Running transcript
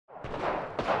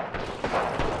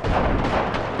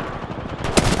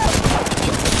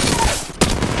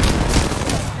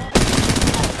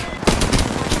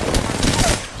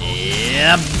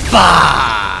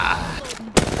Bah!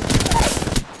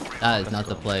 That is not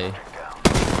the play.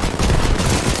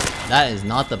 That is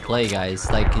not the play, guys.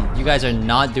 Like, you guys are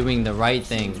not doing the right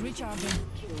thing.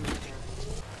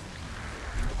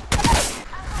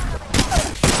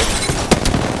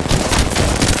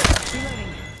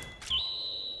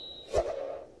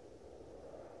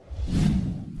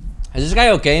 Is this guy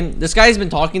okay? This guy's been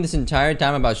talking this entire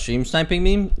time about stream sniping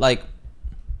me. Like,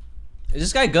 is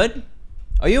this guy good?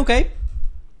 Are you okay?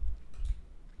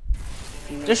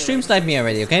 Just stream snipe me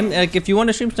already, okay? Like, if you want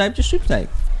to stream snipe, just stream snipe.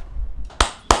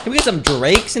 Can we get some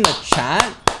Drakes in the chat?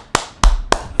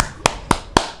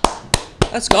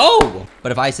 Let's go!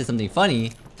 But if I say something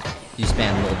funny, you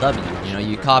spam little W. You know,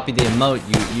 you copy the emote.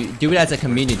 You do it as a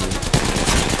community.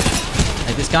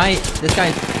 Like this guy's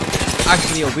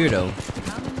actually a weirdo.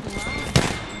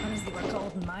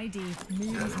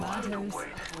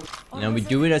 You know, we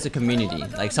do it as a community.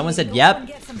 Like someone said, "Yep,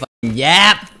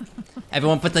 yep."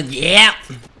 Everyone put the yep.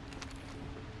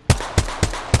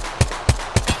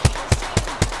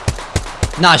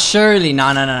 Nah, surely,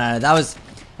 no. That was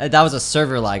a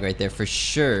server lag right there for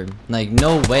sure. Like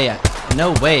no way,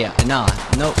 no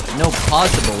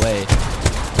possible way.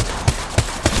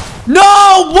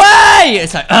 No way!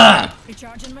 It's like,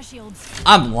 recharging my shields.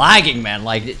 I'm lagging, man.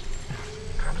 Like, is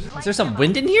there some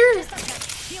wind in here?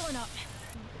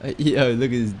 Yo,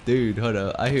 look at this dude. Hold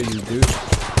up, I hear this dude.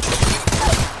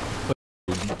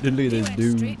 Look at this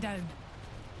dude.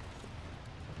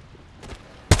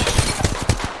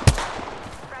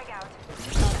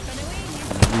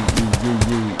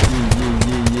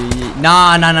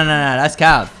 Nah, that's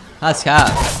cap. That's cap.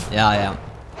 Yeah.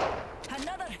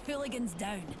 Another hooligan's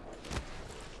down.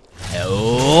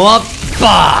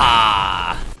 Oppa!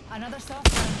 Another soft.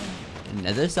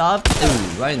 Another soft?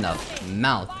 Ooh, right in the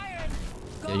mouth.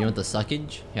 Yo, you want the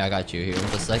suckage? Yeah, I got you here. You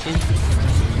want the suckage?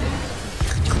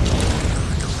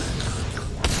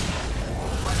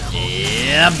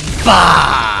 Yeah,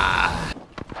 bah!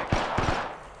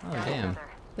 Oh damn,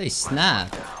 they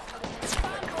snap.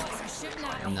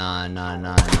 Nah.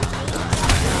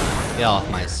 Get off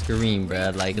my screen,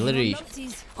 bruh. Like literally,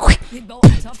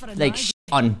 like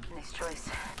on.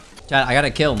 Chat, I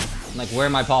gotta kill him. Like, where are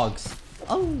my pogs?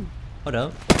 Oh, hold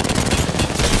up.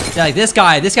 Yeah, like this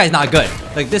guy's not good.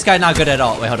 Like this guy's not good at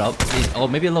all. Wait, hold up. Oh,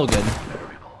 maybe a little good.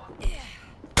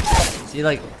 See,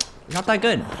 like, not that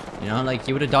good. You know, like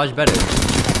you would have dodged better.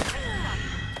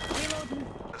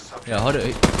 Yeah, hold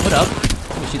up.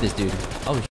 Let me shoot this dude.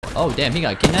 Oh, damn, he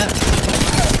got kidnapped.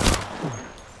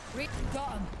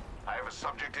 I have a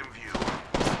subject in view.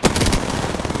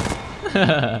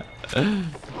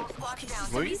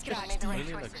 Were you just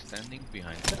really like standing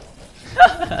behind him?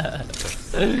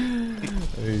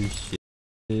 Oh shit.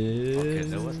 Okay,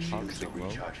 that was toxic, bro.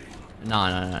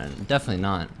 No, definitely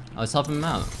not. I was helping him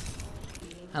out.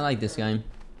 I like this guy.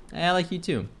 Hey, I like you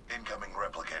too. Incoming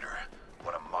replicator.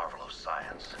 What a marvelous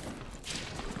science.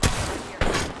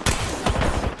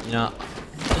 You know,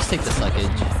 just take the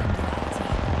suckage.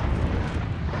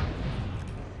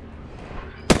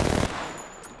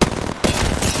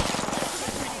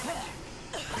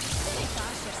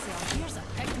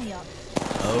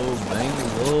 Oh,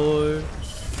 Bangalore.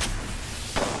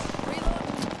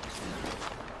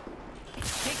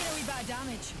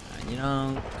 You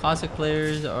know, classic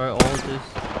players are all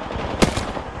just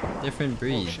different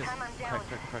breeds. Oh,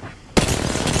 crack.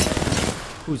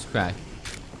 Who's crack?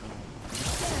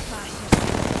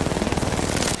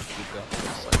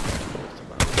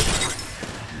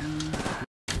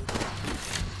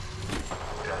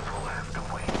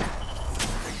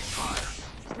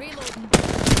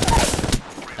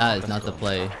 That is not the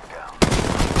play.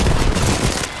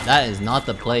 That is not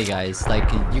the play, guys. Like,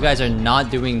 you guys are not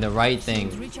doing the right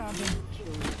thing.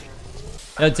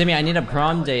 Yo, Timmy, I need a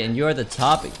prom date and you're the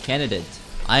top candidate.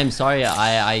 I am sorry,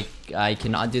 I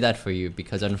cannot do that for you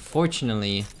because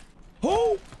unfortunately...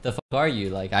 Who the fuck are you?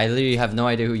 Like, I literally have no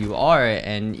idea who you are,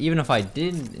 and even if I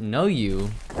did know you...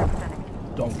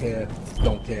 Don't care,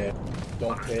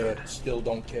 still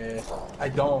don't care. I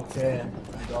don't care.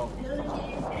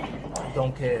 I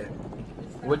don't care.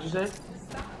 What'd you say?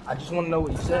 I just want to know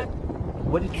what you said.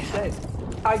 What did you say?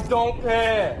 I don't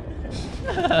care.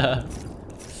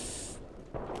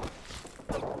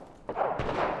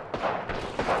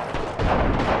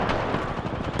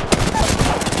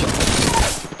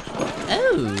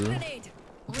 Oh.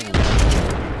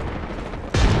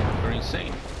 You're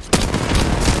insane.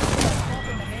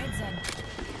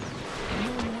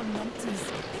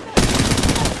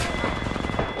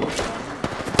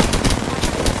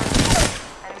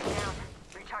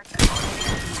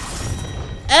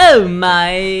 Oh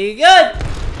my god!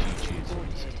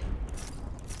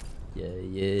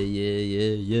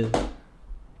 Yeah.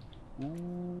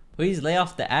 Please lay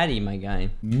off the addy, my guy.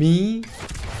 Me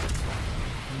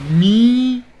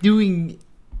doing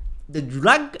the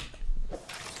drug?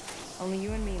 Only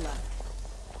you and me left.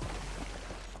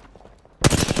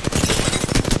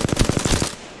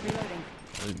 Reloading.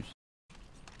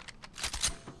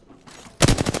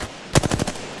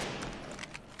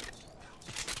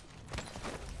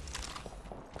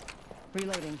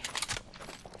 Reloading.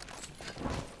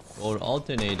 Old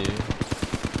alternator.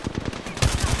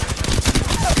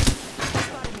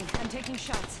 Spotted me. I'm taking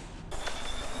shots.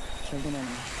 Killed an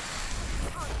enemy.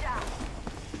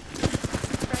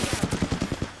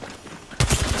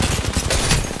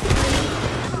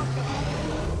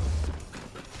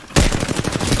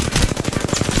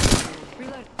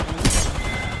 Reload.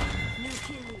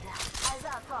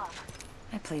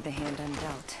 I played the hand I'm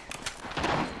dealt.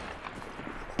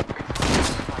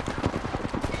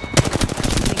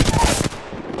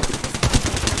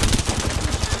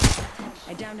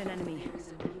 I downed an enemy.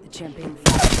 The champion.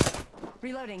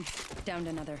 Reloading. Downed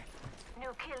another.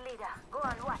 New kill leader. Go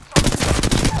on, watch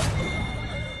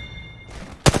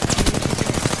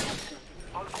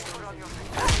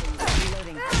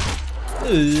Reloading.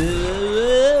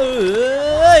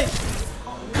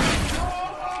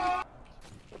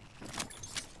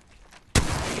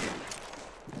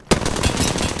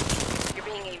 You're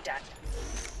being aimed at.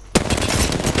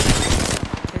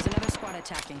 There's another squad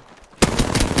attacking.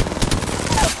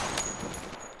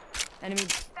 Enemy.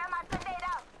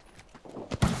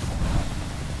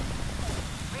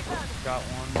 Got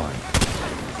one.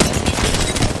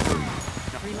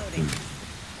 Reloading.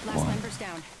 Last member's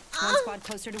down. One squad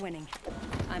closer to winning.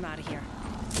 I'm out of here.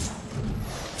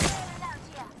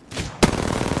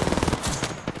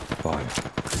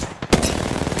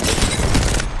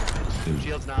 5.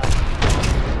 Shield's not.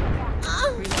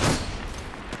 Reloading.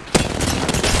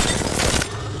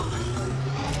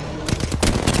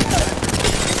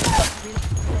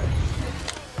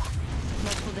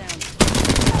 Multiple down.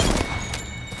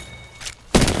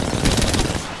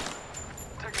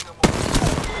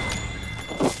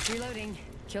 Reloading.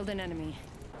 Killed an enemy.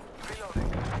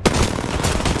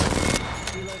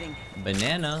 Reloading.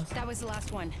 Banana. That was the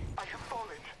last one. I have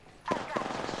fallen.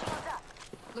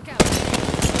 Look out.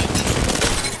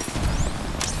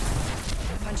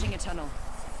 Punching a tunnel.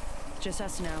 Just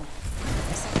us now.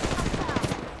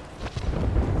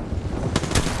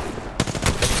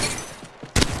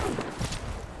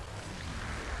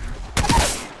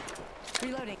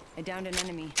 Reloading. I downed an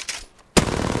enemy.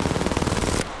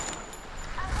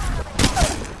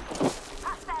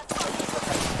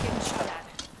 Getting shot at.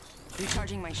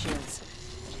 Recharging my shields.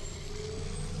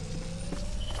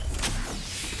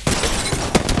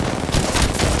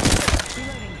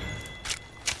 Reloading.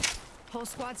 Whole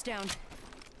squad's down.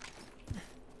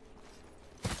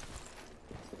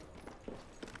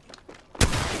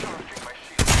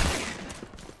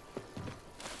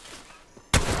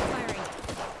 Firing.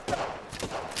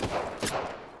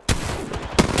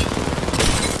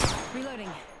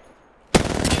 Reloading.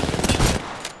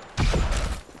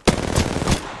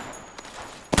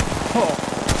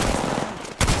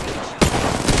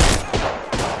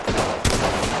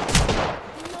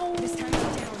 This time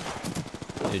I'm down.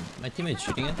 Dude, my teammate's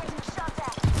shooting it.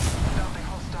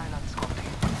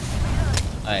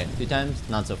 Alright, 2 times,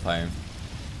 not so fire.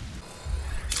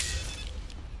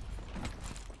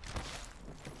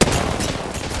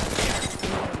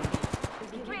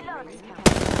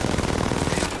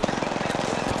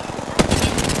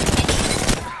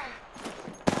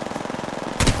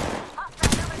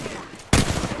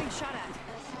 Getting shot at.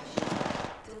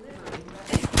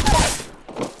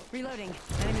 Reloading.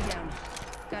 Enemy down.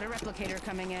 Got a replicator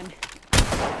coming in.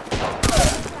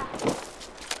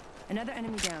 Another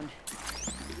enemy down.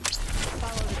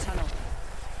 Follow the tunnel.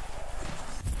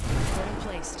 Portal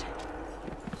placed.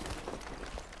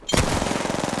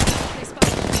 They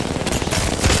spotted me.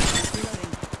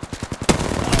 Reloading.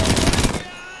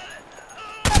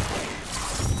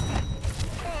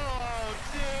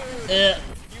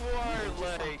 You are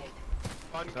like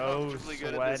uncomfortably So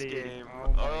good at sweaty. this game.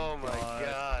 Oh my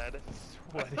god.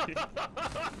 Sweaty.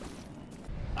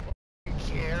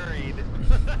 Carried.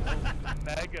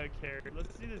 Mega carry.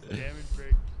 Let's see this damage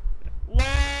break.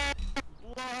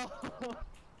 Whoa!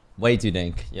 Way too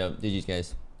dank. Yo, GG's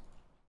guys.